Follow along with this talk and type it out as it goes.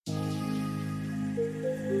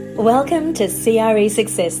Welcome to CRE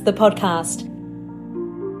Success, the podcast.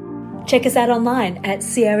 Check us out online at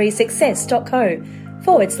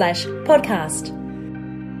cresuccess.co/podcast.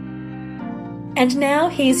 And now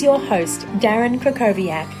here's your host, Darren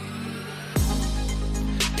Krakowiak.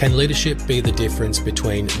 Can leadership be the difference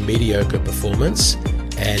between mediocre performance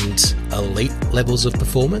and elite levels of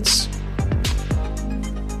performance?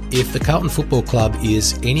 If the Carlton Football Club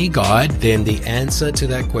is any guide, then the answer to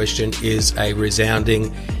that question is a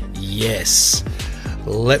resounding yes.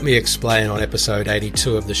 Let me explain on episode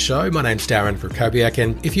 82 of the show. My name's Darren Krakowiak,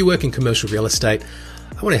 and if you work in commercial real estate,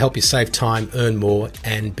 I want to help you save time, earn more,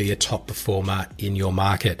 and be a top performer in your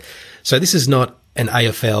market. So this is not an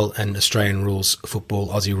AFL and Australian rules, football,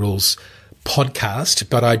 Aussie rules podcast,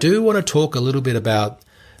 but I do want to talk a little bit about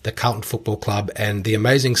the Carlton Football Club and the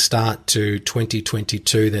amazing start to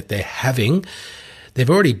 2022 that they're having. They've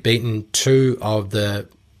already beaten two of the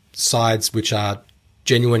sides which are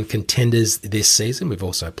genuine contenders this season. We've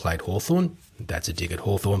also played Hawthorn. That's a dig at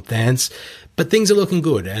Hawthorn fans. But things are looking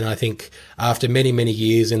good. And I think after many, many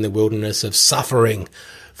years in the wilderness of suffering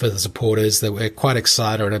for the supporters, that we're quite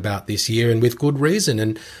excited about this year, and with good reason.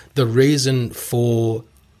 And the reason for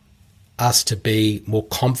us to be more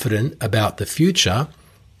confident about the future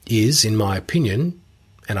is, in my opinion,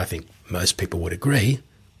 and I think most people would agree,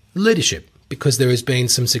 leadership, because there has been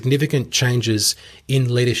some significant changes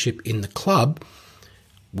in leadership in the club,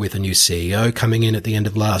 with a new CEO coming in at the end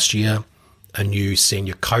of last year, a new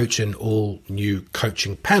senior coach and all new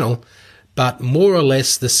coaching panel, but more or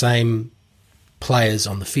less the same players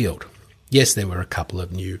on the field. Yes, there were a couple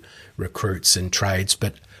of new recruits and trades,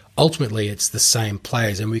 but ultimately it's the same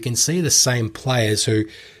players, and we can see the same players who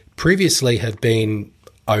previously have been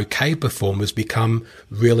okay performers become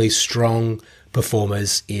really strong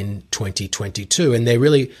performers in 2022, and they're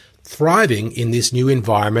really thriving in this new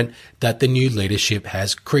environment that the new leadership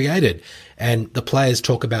has created. And the players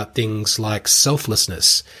talk about things like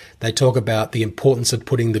selflessness. They talk about the importance of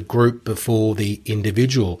putting the group before the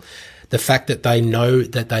individual, the fact that they know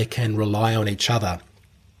that they can rely on each other,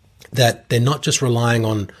 that they're not just relying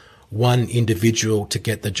on one individual to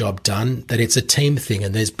get the job done, that it's a team thing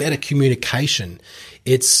and there's better communication.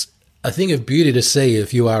 It's a thing of beauty to see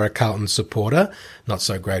if you are a Carlton supporter. Not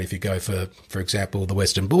so great if you go for example, the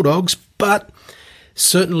Western Bulldogs, but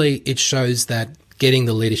certainly it shows that getting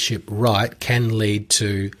the leadership right can lead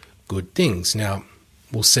to good things. Now,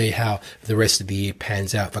 we'll see how the rest of the year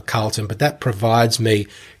pans out for Carlton, but that provides me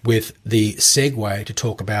with the segue to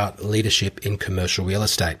talk about leadership in commercial real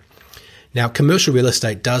estate. Now, commercial real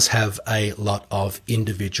estate does have a lot of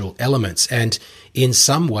individual elements, and in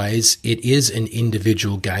some ways it is an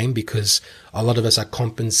individual game because a lot of us are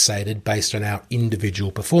compensated based on our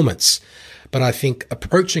individual performance. But I think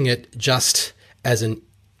approaching it just as an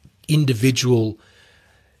individual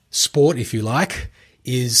sport, if you like,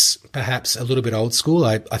 is perhaps a little bit old school.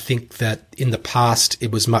 I think that in the past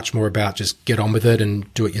it was much more about just get on with it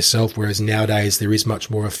and do it yourself, whereas nowadays there is much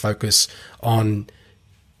more a focus on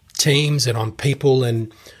teams and on people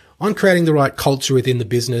and on creating the right culture within the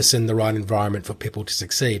business and the right environment for people to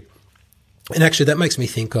succeed. And actually that makes me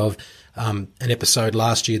think of an episode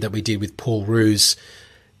last year that we did with Paul Roos,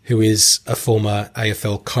 who is a former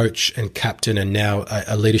AFL coach and captain and now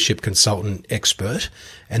a leadership consultant expert.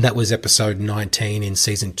 And that was episode 19 in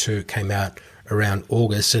season 2. It came out around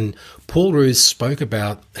August. And Paul Roos spoke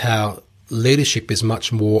about how leadership is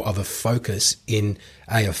much more of a focus in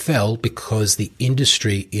AFL because the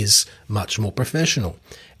industry is much more professional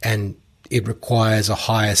and it requires a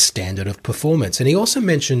higher standard of performance. And he also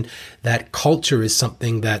mentioned that culture is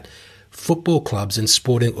something that football clubs and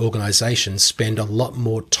sporting organisations spend a lot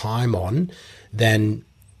more time on than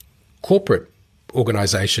corporate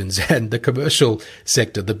organisations and the commercial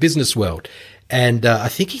sector, the business world. And I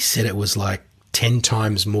think he said it was like 10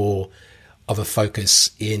 times more of a focus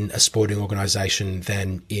in a sporting organisation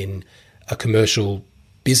than in a commercial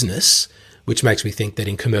business, which makes me think that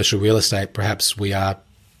in commercial real estate, perhaps we are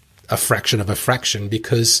a fraction of a fraction,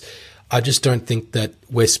 because I just don't think that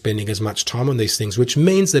we're spending as much time on these things, which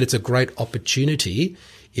means that it's a great opportunity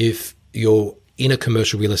if you're in a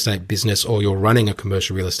commercial real estate business or you're running a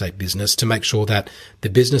commercial real estate business to make sure that the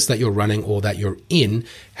business that you're running or that you're in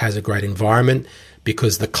has a great environment,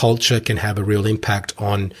 because the culture can have a real impact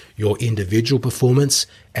on your individual performance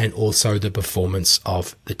and also the performance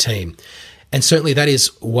of the team. And certainly that is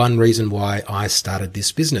one reason why I started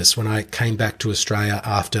this business. When I came back to Australia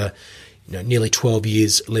after nearly 12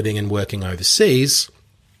 years living and working overseas,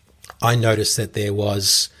 I noticed that there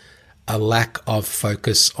was a lack of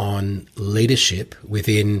focus on leadership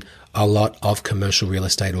within a lot of commercial real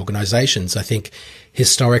estate organizations. I think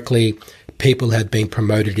historically people have been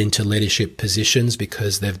promoted into leadership positions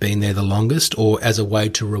because they've been there the longest, or as a way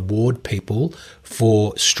to reward people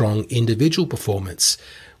for strong individual performance,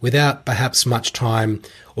 without perhaps much time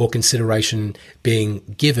or consideration being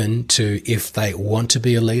given to if they want to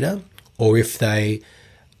be a leader or if they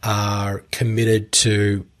are committed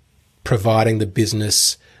to providing the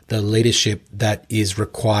business the leadership that is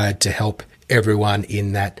required to help everyone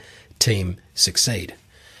in that team succeed.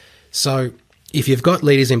 So if you've got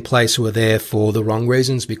leaders in place who are there for the wrong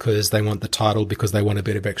reasons, because they want the title, because they want a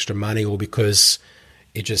bit of extra money, or because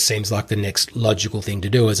it just seems like the next logical thing to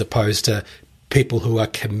do, as opposed to people who are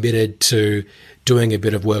committed to doing a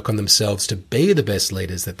bit of work on themselves to be the best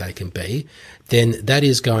leaders that they can be, then that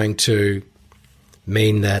is going to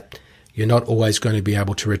mean that you're not always going to be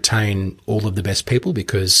able to retain all of the best people,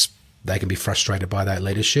 because they can be frustrated by that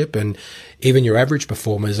leadership. And even your average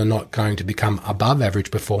performers are not going to become above average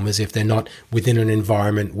performers if they're not within an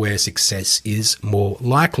environment where success is more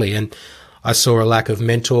likely. And I saw a lack of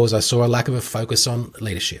mentors. I saw a lack of a focus on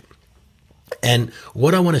leadership. And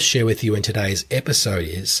what I want to share with you in today's episode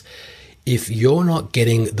is, if you're not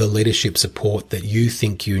getting the leadership support that you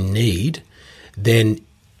think you need, then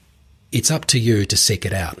it's up to you to seek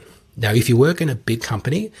it out. Now, if you work in a big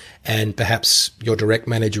company and perhaps your direct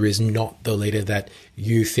manager is not the leader that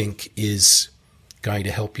you think is going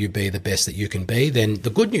to help you be the best that you can be, then the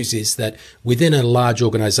good news is that within a large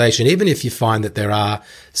organization, even if you find that there are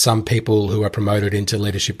some people who are promoted into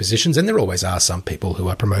leadership positions, and there always are some people who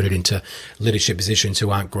are promoted into leadership positions who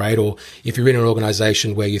aren't great, or if you're in an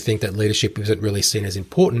organization where you think that leadership isn't really seen as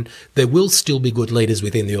important, there will still be good leaders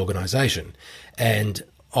within the organization. And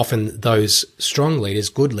often those strong leaders,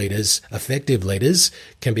 good leaders, effective leaders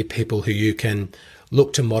can be people who you can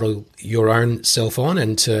look to model your own self on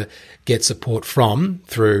and to get support from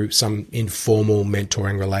through some informal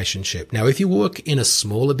mentoring relationship. Now, if you work in a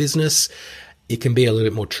smaller business, it can be a little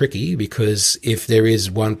bit more tricky, because if there is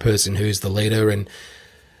one person who's the leader and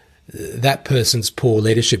that person's poor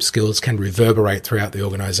leadership skills can reverberate throughout the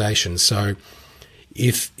organization. So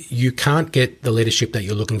if you can't get the leadership that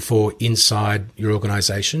you're looking for inside your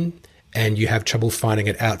organization, and you have trouble finding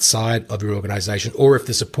it outside of your organization, or if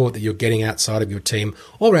the support that you're getting outside of your team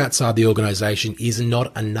or outside the organization is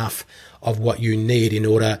not enough of what you need in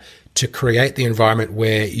order to create the environment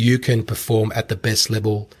where you can perform at the best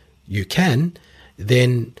level you can,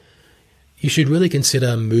 then you should really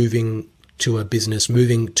consider moving to a business,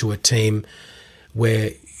 moving to a team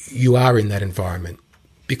where you are in that environment.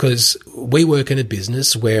 Because we work in a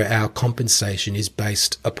business where our compensation is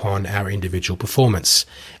based upon our individual performance.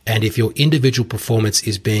 And if your individual performance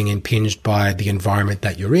is being impinged by the environment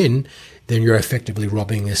that you're in, then you're effectively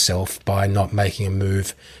robbing yourself by not making a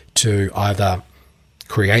move to either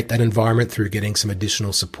create that environment through getting some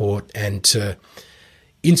additional support and to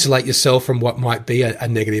insulate yourself from what might be a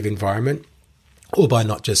negative environment, or by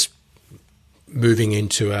not just moving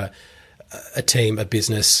into a team, a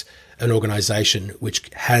business, an organization which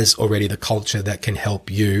has already the culture that can help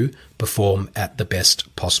you perform at the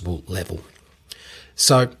best possible level.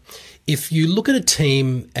 So if you look at a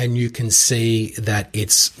team and you can see that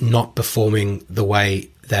it's not performing the way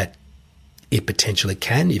that it potentially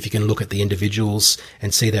can, if you can look at the individuals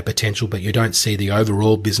and see their potential, but you don't see the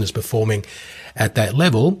overall business performing at that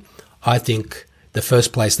level, I think the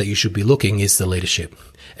first place that you should be looking is the leadership.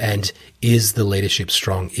 And is the leadership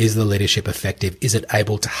strong? Is the leadership effective? Is it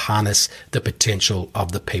able to harness the potential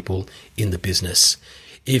of the people in the business?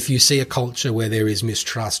 If you see a culture where there is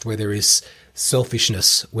mistrust, where there is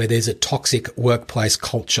selfishness, where there's a toxic workplace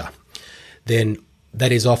culture, then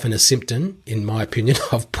that is often a symptom, in my opinion,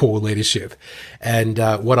 of poor leadership. And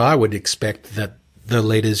what I would expect that the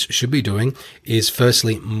leaders should be doing is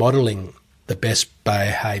firstly modeling the best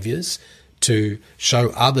behaviors to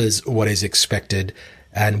show others what is expected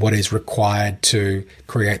and what is required to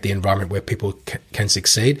create the environment where people can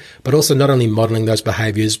succeed, but also not only modeling those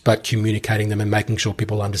behaviors, but communicating them and making sure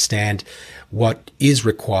people understand what is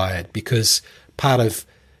required, because part of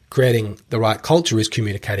creating the right culture is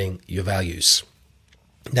communicating your values.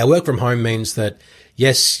 Now, work from home means that,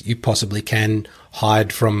 yes, you possibly can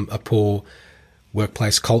hide from a poor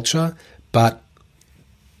workplace culture, but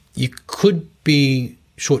you could be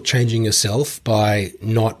shortchanging yourself by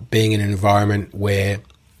not being in an environment where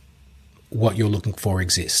what you're looking for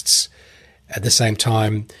exists. At the same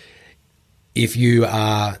time, if you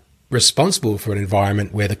are responsible for an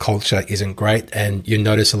environment where the culture isn't great and you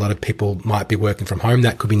notice a lot of people might be working from home,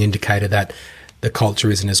 that could be an indicator that the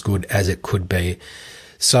culture isn't as good as it could be.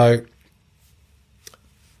 So,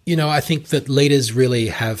 I think that leaders really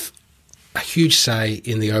have a huge say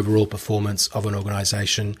in the overall performance of an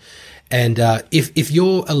organization. And if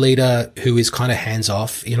you're a leader who is kind of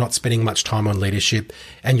hands-off, you're not spending much time on leadership,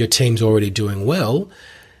 and your team's already doing well,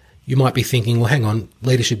 you might be thinking, well, hang on,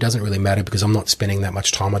 leadership doesn't really matter because I'm not spending that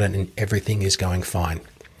much time on it and everything is going fine.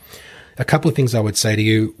 A couple of things I would say to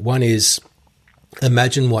you. One is,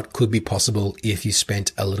 imagine what could be possible if you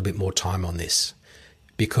spent a little bit more time on this.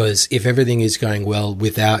 Because if everything is going well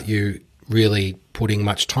without you really putting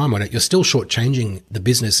much time on it, you're still shortchanging the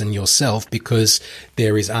business and yourself because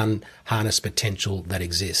there is unharnessed potential that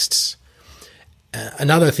exists.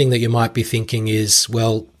 Another thing that you might be thinking is,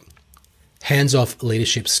 well, hands-off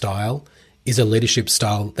leadership style is a leadership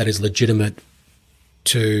style that is legitimate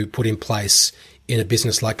to put in place in a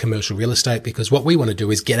business like commercial real estate, because what we want to do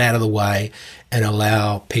is get out of the way and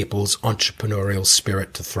allow people's entrepreneurial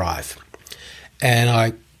spirit to thrive.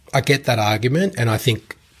 And I get that argument, and I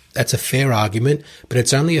think that's a fair argument, but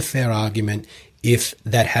it's only a fair argument if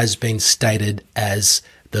that has been stated as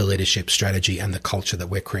the leadership strategy and the culture that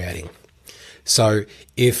we're creating. So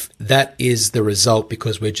if that is the result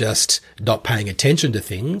because we're just not paying attention to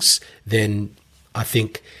things, then I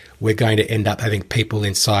think we're going to end up having people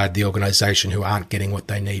inside the organization who aren't getting what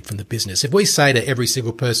they need from the business. If we say to every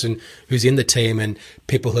single person who's in the team and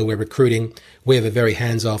people who we're recruiting, we have a very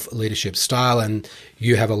hands-off leadership style and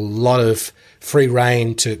you have a lot of free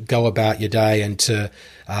reign to go about your day and to,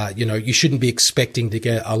 you shouldn't be expecting to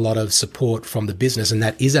get a lot of support from the business, and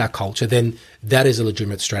that is our culture, then that is a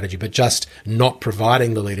legitimate strategy. But just not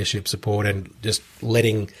providing the leadership support and just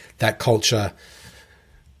letting that culture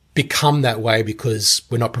become that way because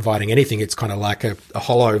we're not providing anything, it's kind of like a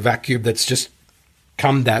hollow vacuum that's just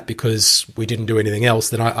come that because we didn't do anything else,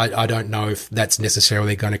 then I don't know if that's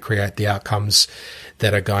necessarily going to create the outcomes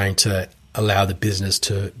that are going to allow the business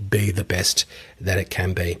to be the best that it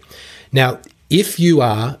can be. Now, if you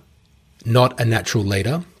are not a natural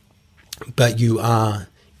leader, but you are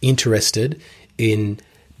interested in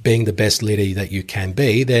being the best leader that you can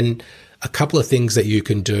be, then a couple of things that you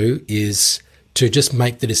can do is to just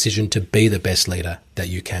make the decision to be the best leader that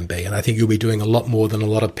you can be. And I think you'll be doing a lot more than a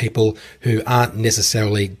lot of people who aren't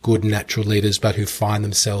necessarily good natural leaders, but who find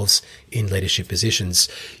themselves in leadership positions.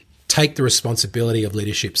 Take the responsibility of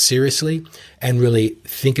leadership seriously and really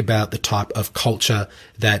think about the type of culture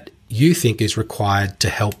that you think is required to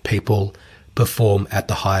help people perform at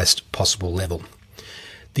the highest possible level.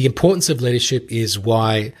 The importance of leadership is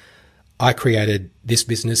why I created this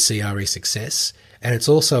business, CRE Success, and it's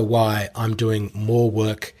also why I'm doing more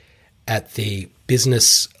work at the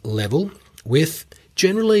business level with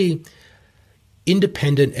generally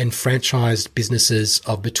independent and franchised businesses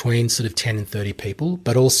of between sort of 10 and 30 people,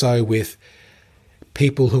 but also with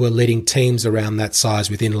people who are leading teams around that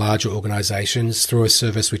size within larger organizations through a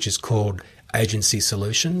service which is called Agency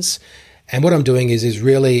Solutions. And what I'm doing is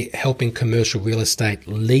really helping commercial real estate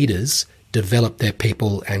leaders develop their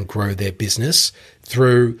people and grow their business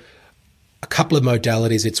through a couple of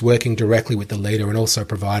modalities. It's working directly with the leader and also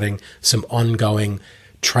providing some ongoing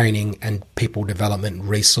training and people development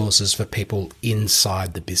resources for people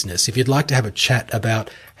inside the business. If you'd like to have a chat about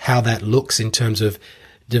how that looks in terms of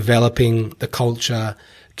developing the culture,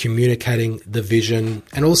 communicating the vision,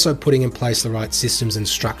 and also putting in place the right systems and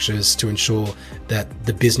structures to ensure that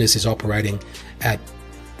the business is operating at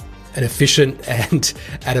an efficient and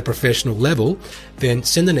at a professional level, then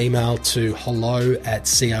send an email to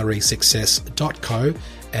hello@cresuccess.co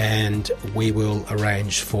and we will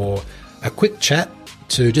arrange for a quick chat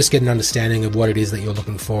to just get an understanding of what it is that you're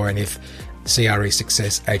looking for and if CRE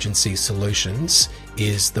Success Agency Solutions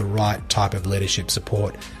is the right type of leadership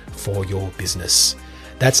support for your business.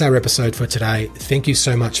 That's our episode for today. Thank you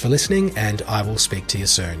so much for listening, and I will speak to you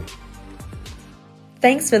soon.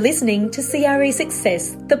 Thanks for listening to CRE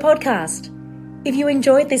Success, the podcast. If you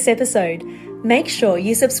enjoyed this episode, make sure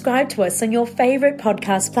you subscribe to us on your favourite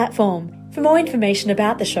podcast platform. For more information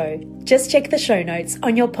about the show, just check the show notes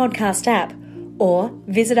on your podcast app or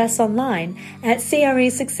visit us online at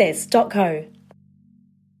cresuccess.co.